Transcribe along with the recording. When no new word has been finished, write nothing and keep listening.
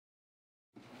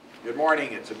Good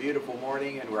morning. It's a beautiful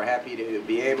morning, and we're happy to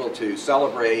be able to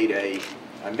celebrate a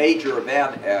major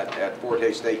event at Fort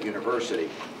Hays State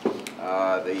University.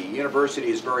 The university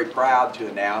is very proud to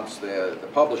announce the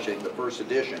publishing the first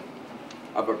edition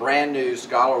of a brand new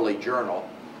scholarly journal,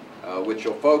 which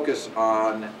will focus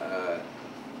on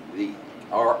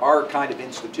our kind of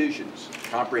institutions,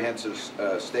 comprehensive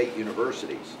state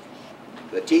universities.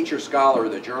 The Teacher Scholar,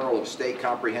 the Journal of State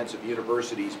Comprehensive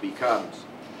Universities, becomes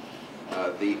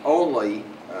the only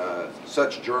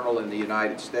such journal in the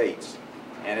United States.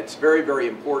 And it's very, very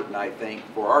important, I think,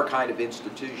 for our kind of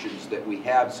institutions that we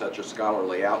have such a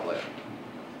scholarly outlet.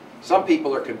 Some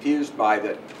people are confused by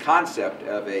the concept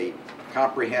of a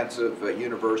comprehensive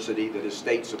university that is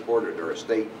state-supported, or a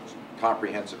state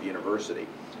comprehensive university.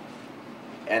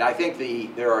 And I think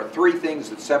there are three things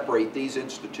that separate these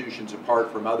institutions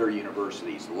apart from other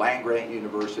universities. The land-grant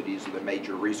universities and the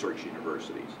major research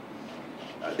universities.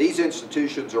 These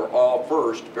institutions are all,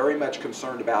 first, very much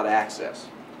concerned about access.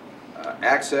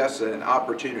 Access and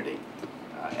opportunity.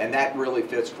 And that really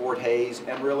fits Fort Hays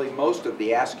and really most of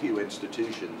the ASCU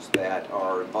institutions that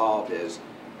are involved as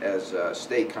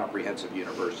state comprehensive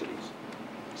universities.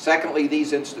 Secondly,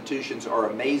 these institutions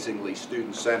are amazingly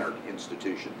student-centered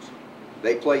institutions.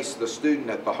 They place the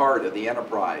student at the heart of the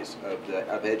enterprise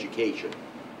of education,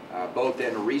 both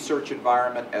in a research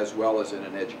environment as well as in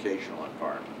an educational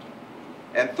environment.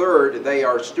 And third, they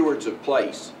are stewards of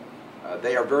place.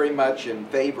 They are very much in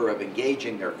favor of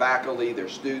engaging their faculty, their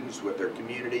students, with their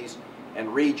communities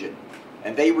and region.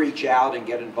 And they reach out and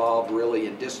get involved really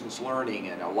in distance learning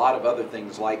and a lot of other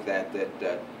things like that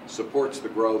that supports the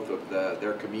growth of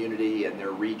their community and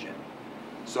their region.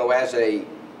 So as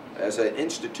an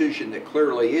institution that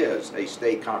clearly is a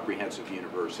state comprehensive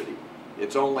university,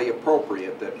 it's only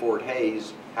appropriate that Fort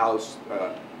Hays House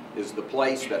is the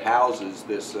place that houses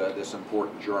this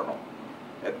important journal.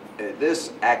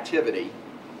 This activity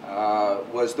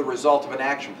was the result of an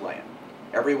action plan.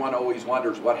 Everyone always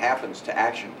wonders what happens to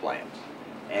action plans.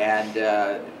 And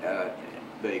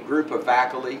the group of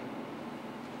faculty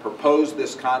proposed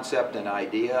this concept and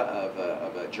idea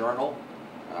of a journal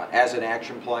as an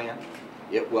action plan.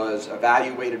 It was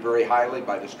evaluated very highly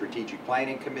by the Strategic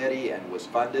Planning Committee and was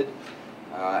funded.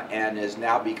 And has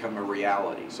now become a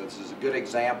reality. So this is a good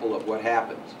example of what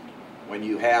happens when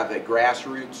you have a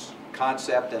grassroots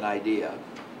concept and idea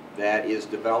that is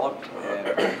developed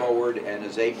and put forward and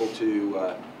is able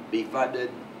to be funded.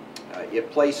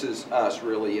 It places us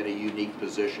really in a unique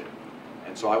position.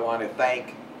 And so I want to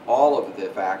thank all of the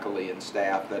faculty and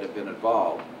staff that have been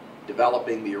involved,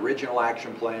 developing the original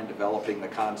action plan, developing the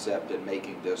concept, and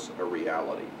making this a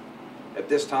reality. At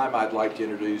this time, I'd like to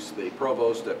introduce the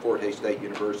provost at Fort Hays State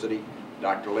University,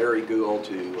 Dr. Larry Gould,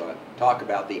 to talk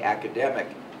about the academic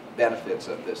benefits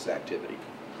of this activity.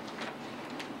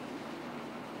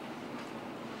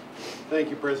 Thank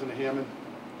you, President Hammond.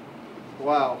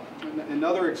 Wow,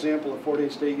 another example of Fort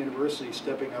Hays State University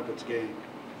stepping up its game.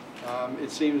 It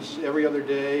seems every other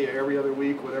day, every other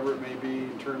week, whatever it may be,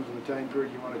 in terms of the time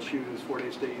period you want to choose, Fort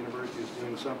Hays State University is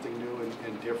doing something new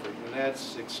and different. And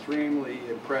that's extremely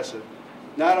impressive.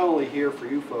 Not only here for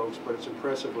you folks, but it's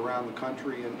impressive around the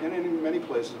country and in many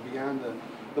places beyond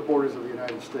the borders of the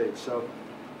United States. So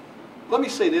let me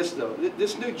say this, though.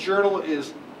 This new journal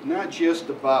is not just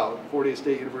about Fort Hays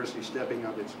State University stepping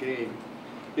up its game.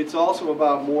 It's also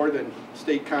about more than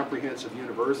state comprehensive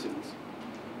universities.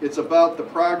 It's about the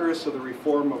progress of the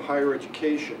reform of higher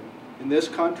education in this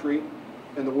country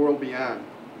and the world beyond.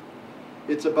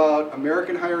 It's about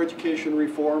American higher education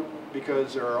reform,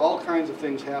 because there are all kinds of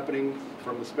things happening,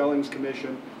 from the Spellings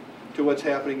Commission to what's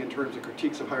happening in terms of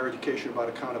critiques of higher education about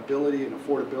accountability and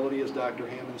affordability, as Dr.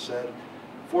 Hammond said.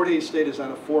 Fort Hays State is on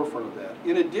the forefront of that.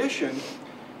 In addition,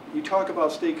 you talk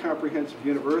about state comprehensive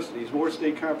universities. More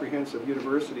state comprehensive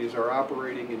universities are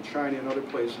operating in China and other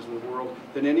places in the world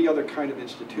than any other kind of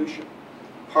institution.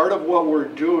 Part of what we're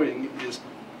doing is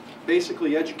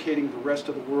basically educating the rest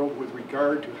of the world with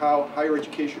regard to how higher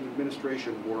education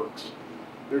administration works.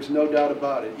 There's no doubt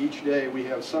about it. Each day we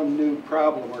have some new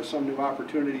problem or some new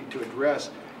opportunity to address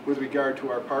with regard to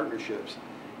our partnerships.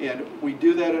 And we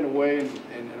do that in a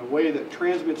way that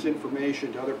transmits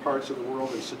information to other parts of the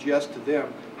world and suggests to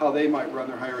them how they might run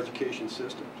their higher education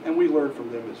systems. And we learn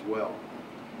from them as well.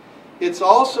 It's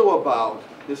also about,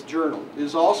 this journal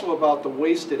is also about the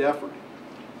wasted effort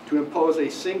to impose a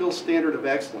single standard of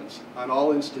excellence on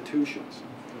all institutions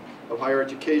of higher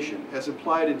education, as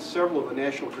implied in several of the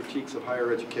national critiques of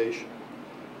higher education.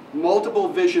 Multiple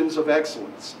visions of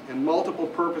excellence and multiple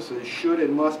purposes should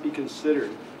and must be considered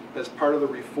as part of the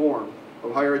reform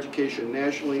of higher education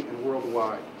nationally and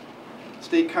worldwide.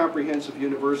 State comprehensive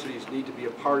universities need to be a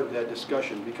part of that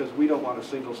discussion because we don't want a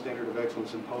single standard of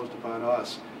excellence imposed upon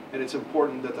us. And it's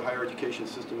important that the higher education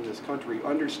system in this country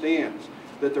understands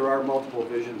that there are multiple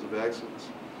visions of excellence.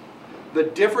 The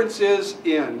differences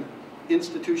in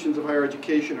institutions of higher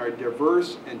education are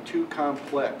diverse and too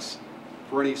complex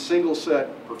for any single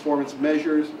set performance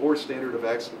measures or standard of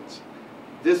excellence.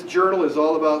 This journal is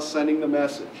all about sending the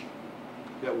message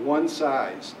that one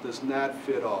size does not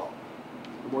fit all.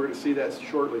 And we're going to see that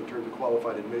shortly in terms of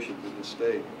qualified admissions in this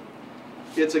state.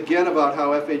 It's again about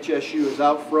how FHSU is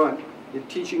out front in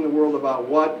teaching the world about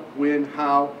what, when,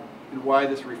 how, and why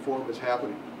this reform is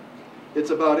happening.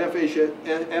 It's about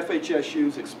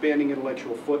FHSU's expanding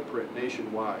intellectual footprint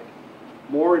nationwide.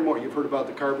 More and more, you've heard about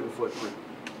the carbon footprint.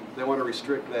 They want to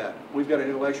restrict that. We've got an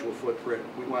intellectual footprint.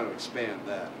 We want to expand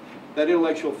that. That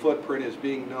intellectual footprint is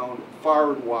being known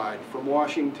far and wide, from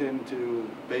Washington to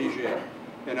Beijing.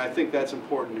 And I think that's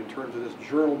important in terms of this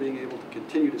journal being able to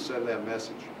continue to send that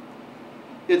message.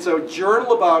 It's a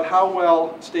journal about how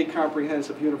well state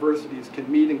comprehensive universities can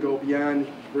meet and go beyond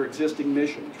their existing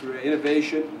mission through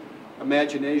innovation,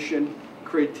 imagination,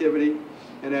 creativity,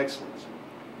 and excellence.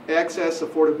 Access,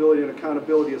 affordability, and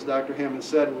accountability, as Dr. Hammond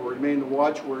said, will remain the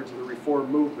watchwords of the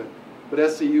reform movement, but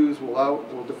SCUs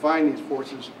will define these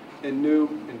forces in new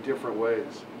and different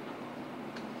ways.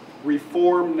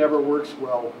 Reform never works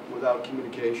well without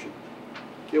communication.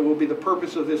 It will be the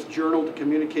purpose of this journal to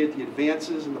communicate the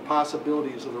advances and the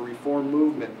possibilities of the reform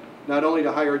movement, not only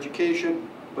to higher education,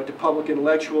 but to public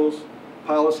intellectuals,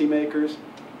 policymakers,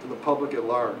 and the public at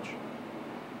large.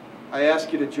 I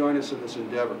ask you to join us in this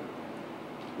endeavor.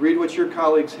 Read what your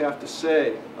colleagues have to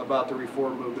say about the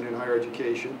reform movement in higher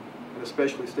education, and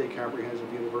especially state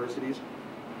comprehensive universities,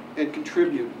 and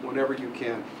contribute whenever you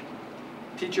can.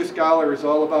 Teacher Scholar is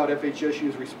all about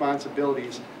FHSU's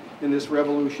responsibilities in this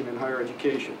revolution in higher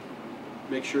education.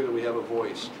 Make sure that we have a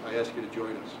voice. I ask you to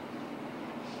join us.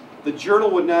 The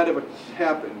journal would not have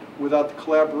happened without the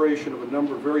collaboration of a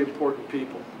number of very important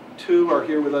people. Two are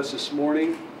here with us this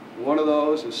morning. One of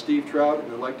those is Steve Trout,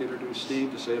 and I'd like to introduce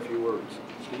Steve to say a few words.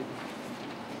 Steve.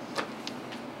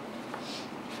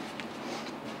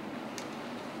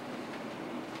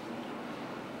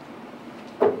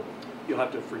 You'll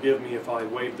have to forgive me if I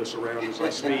wave this around as I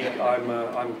speak. I'm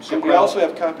so And proud. we also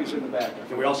have copies in the back.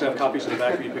 And we also have copies in the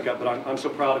back for you to pick up, but I'm so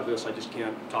proud of this, I just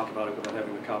can't talk about it without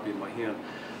having a copy in my hand.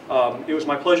 It was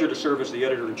my pleasure to serve as the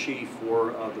editor-in-chief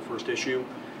for the first issue,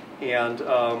 and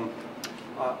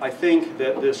I think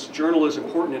that this journal is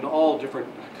important in all different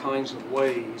kinds of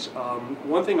ways.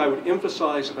 One thing I would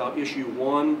emphasize about issue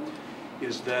 1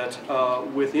 is that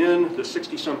within the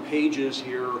 60-some pages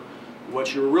here,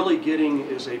 what you're really getting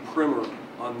is a primer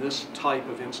on this type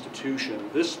of institution.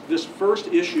 This first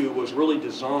issue was really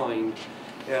designed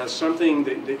as something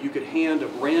that you could hand a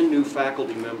brand new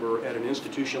faculty member at an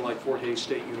institution like Fort Hays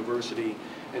State University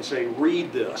and say,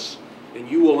 read this, and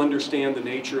you will understand the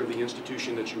nature of the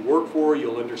institution that you work for,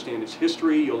 you'll understand its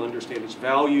history, you'll understand its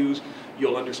values,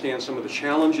 you'll understand some of the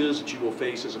challenges that you will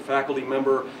face as a faculty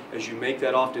member as you make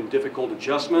that often difficult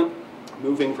adjustment,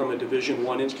 moving from a Division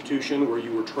I institution where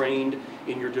you were trained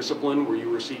in your discipline, where you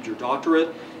received your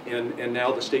doctorate, and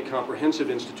now the state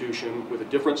comprehensive institution with a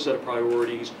different set of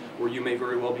priorities where you may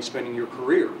very well be spending your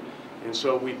career. And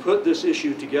so we put this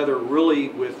issue together really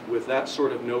with that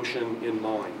sort of notion in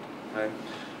mind. Okay?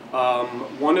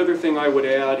 One other thing I would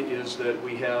add is that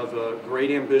we have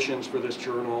great ambitions for this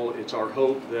journal. It's our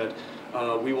hope that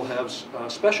we will have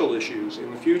special issues in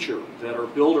the future that are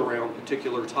built around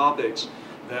particular topics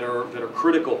that are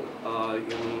critical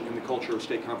in the culture of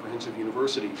state comprehensive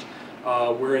universities.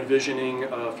 We're envisioning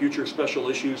future special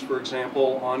issues, for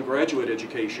example, on graduate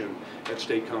education at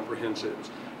state comprehensives,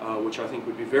 which I think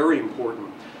would be very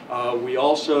important. We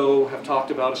also have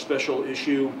talked about a special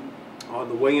issue on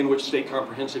the way in which state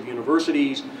comprehensive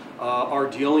universities are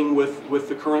dealing with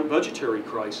the current budgetary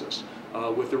crisis,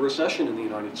 with the recession in the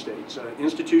United States.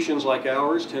 Institutions like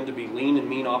ours tend to be lean and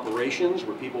mean operations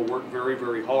where people work very,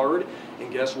 very hard,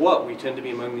 and guess what? We tend to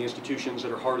be among the institutions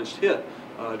that are hardest hit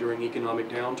during economic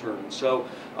downturns. So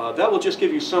that will just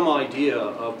give you some idea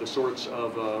of the sorts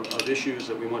of issues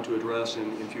that we want to address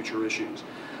in future issues.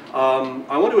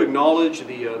 I want to acknowledge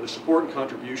the support and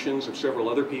contributions of several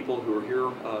other people who are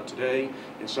here today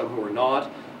and some who are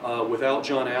not. Without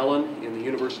John Allen in the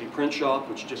University Print Shop,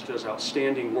 which just does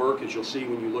outstanding work, as you'll see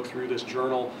when you look through this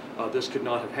journal, this could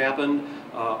not have happened.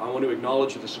 I want to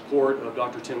acknowledge the support of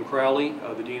Dr. Tim Crowley,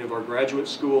 the Dean of our graduate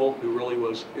school, who really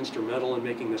was instrumental in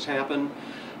making this happen.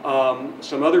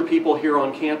 Some other people here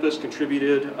on campus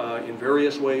contributed in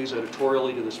various ways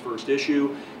editorially to this first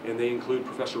issue, and they include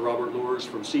Professor Robert Lures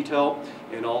from CETEL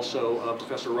and also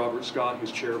Professor Robert Scott,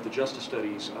 who's chair of the Justice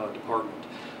Studies Department.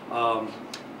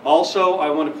 Also,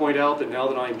 I want to point out that now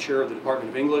that I am chair of the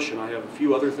Department of English and I have a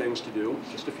few other things to do,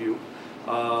 just a few,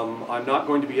 I'm not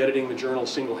going to be editing the journal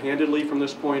single-handedly from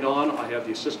this point on. I have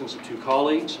the assistance of two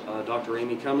colleagues. Dr.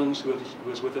 Amy Cummins, who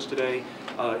is with us today,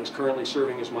 is currently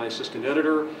serving as my assistant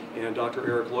editor, and Dr.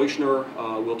 Eric Leuschner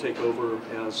will take over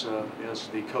as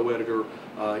the co-editor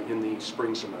in the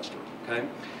spring semester. Okay?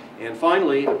 And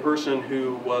finally, a person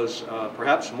who was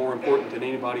perhaps more important than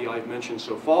anybody I've mentioned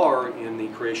so far in the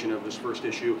creation of this first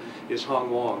issue is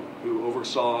Hong Wong, who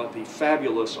oversaw the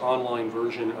fabulous online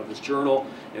version of this journal,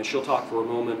 and she'll talk for a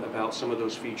moment about some of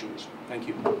those features. Thank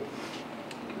you.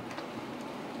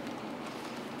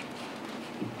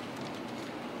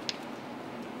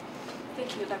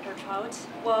 Thank you, Dr. Trout.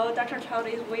 Well, Dr. Trout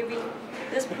is waving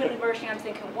this print version. I'm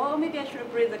thinking, well, maybe I should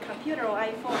bring the computer or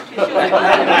iPhone to show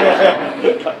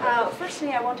you.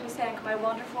 Firstly, I want to thank my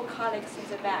wonderful colleagues in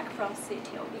the back from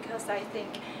CETEL, because I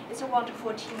think it's a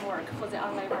wonderful teamwork for the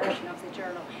online version of the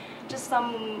journal. Just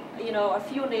some, a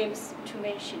few names to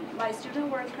mention. My student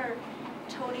worker,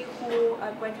 Tony Hu,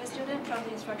 a graduate student from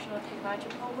the Instructional Technology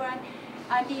program.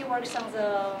 Andy works on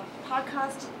the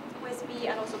podcast with me,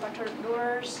 and also Dr.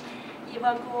 Lures.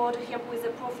 Eva Gould to help with the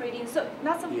proofreading. So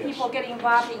lots of people get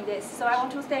involved in this. So I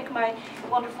want to thank my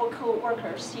wonderful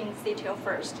co-workers in CETEL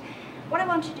first. What I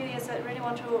want to do is I really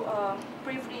want to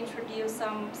briefly introduce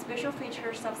some special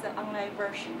features of the online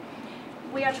version.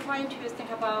 We are trying to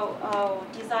think about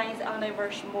designing the online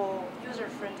version more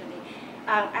user-friendly,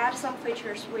 add some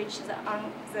features which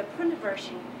the print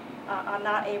version are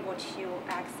not able to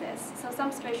access. So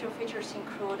some special features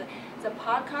include the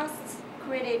podcasts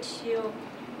created to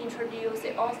introduce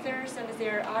the authors and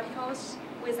their articles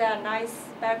with a nice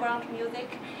background music,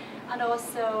 and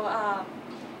also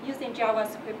using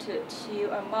JavaScript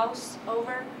to a mouse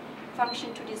over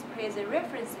function to display the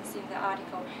references in the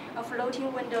article, a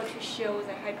floating window to show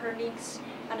the hyperlinks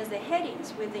and the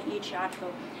headings within each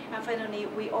article. And finally,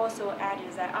 we also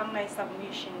added the online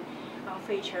submission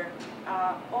feature.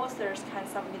 Authors can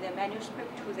submit the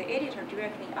manuscript to the editor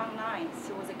directly online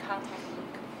through the contact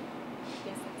link.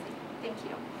 Yes, thank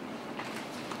you.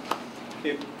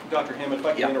 Dr. Hammond, if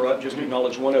I can interrupt, just to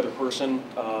acknowledge one other person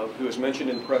who is mentioned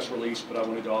in the press release, but I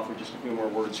wanted to offer just a few more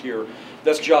words here.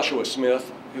 That's Joshua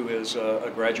Smith, who is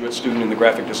a graduate student in the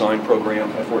graphic design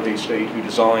program at Fort Hays State, who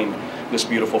designed this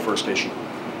beautiful first issue.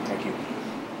 Thank you.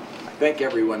 I think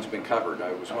everyone's been covered.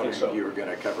 I was wondering if you were going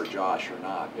to cover Josh or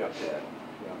not. Yeah.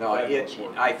 No,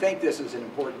 I think this is an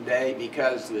important day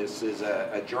because this is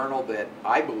a journal that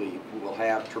I believe will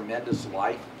have tremendous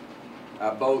life,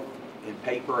 both in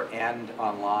paper and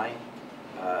online.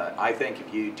 I think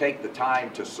if you take the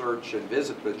time to search and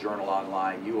visit the journal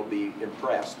online, you will be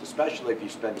impressed, especially if you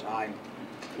spend time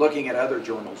looking at other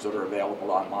journals that are available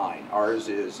online. Ours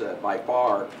is by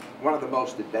far one of the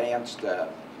most advanced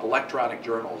electronic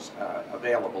journals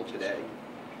available today.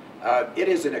 It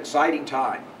is an exciting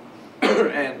time,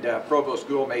 and Provost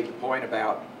Gould made the point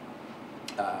about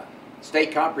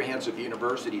state comprehensive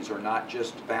universities are not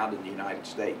just found in the United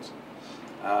States.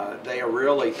 They are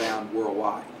really found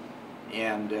worldwide.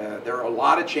 And there are a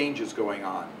lot of changes going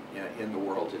on in the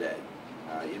world today.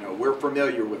 We're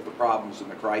familiar with the problems and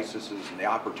the crises and the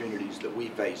opportunities that we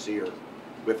face here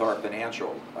with our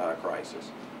financial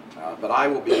crisis. But I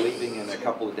will be leaving in a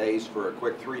couple of days for a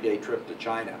quick 3-day trip to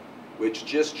China, which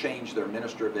just changed their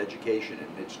Minister of Education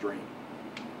in midstream.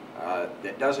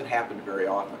 That doesn't happen very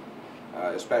often,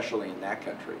 especially in that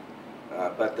country.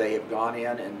 But they have gone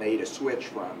in and made a switch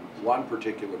from one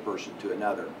particular person to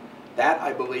another. That,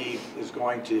 I believe, is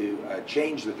going to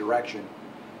change the direction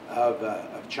of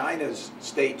China's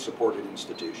state-supported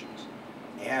institutions.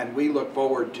 And we look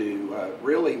forward to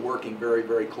really working very,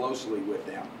 very closely with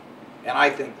them. And I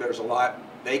think there's a lot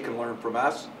they can learn from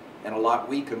us and a lot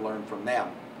we can learn from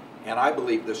them. And I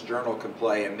believe this journal can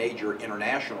play a major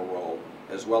international role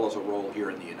as well as a role here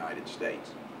in the United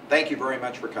States. Thank you very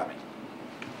much for coming.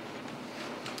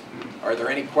 Are there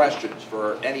any questions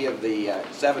for any of the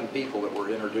 7 people that were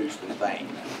introduced and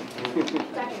thanked?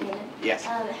 Dr. Hammond? Yes.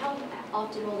 How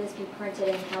often will this be printed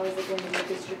and how is it going to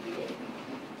be distributed?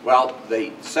 Well,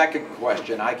 the second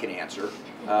question I can answer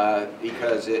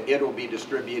because it will be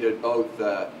distributed both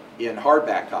in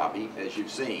hardback copy, as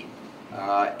you've seen,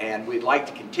 And we'd like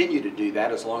to continue to do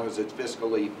that as long as it's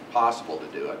fiscally possible to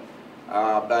do it.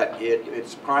 But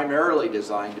it's primarily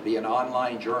designed to be an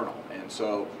online journal, and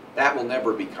so that will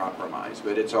never be compromised.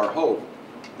 But it's our hope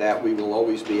that we will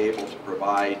always be able to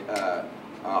provide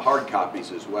hard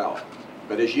copies as well.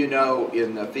 But as you know,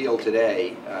 in the field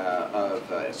today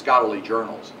of scholarly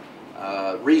journals,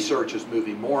 research is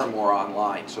moving more and more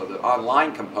online, so the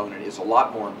online component is a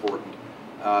lot more important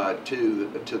to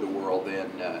the world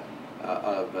than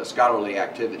of scholarly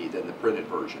activity than the printed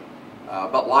version.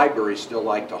 But libraries still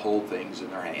like to hold things in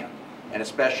their hand, and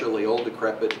especially old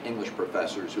decrepit English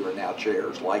professors who are now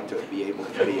chairs like to be able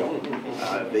to feel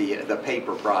the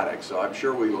paper product, so I'm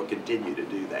sure we will continue to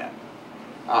do that.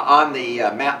 On the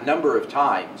number of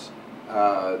times,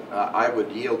 I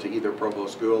would yield to either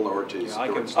Provost School or to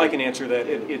I can answer that.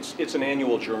 It's an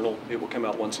annual journal. It will come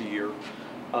out once a year.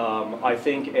 I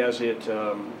think as it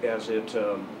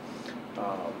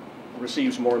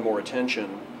receives more and more attention,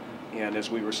 and as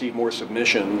we receive more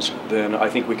submissions, then I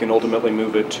think we can ultimately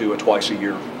move it to a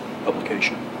twice-a-year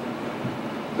publication.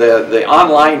 The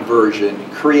online version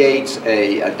creates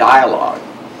a dialogue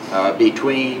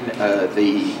between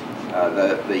the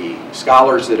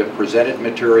scholars that have presented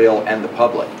material and the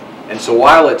public. And so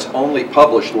while it's only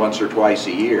published once or twice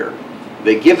a year,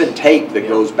 the give and take that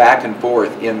goes back and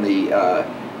forth in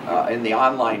the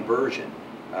online version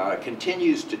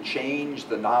continues to change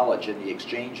the knowledge and the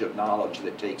exchange of knowledge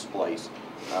that takes place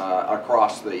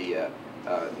across the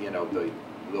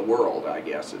the world, I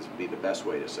guess would be the best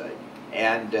way to say.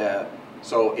 And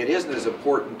so it isn't as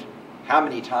important how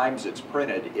many times it's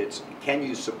printed, it's can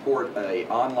you support an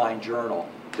online journal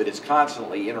that is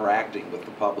constantly interacting with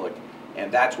the public,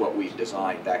 and that's what we've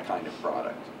designed, that kind of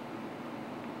product.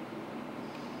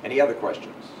 Any other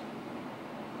questions?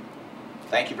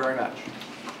 Thank you very much.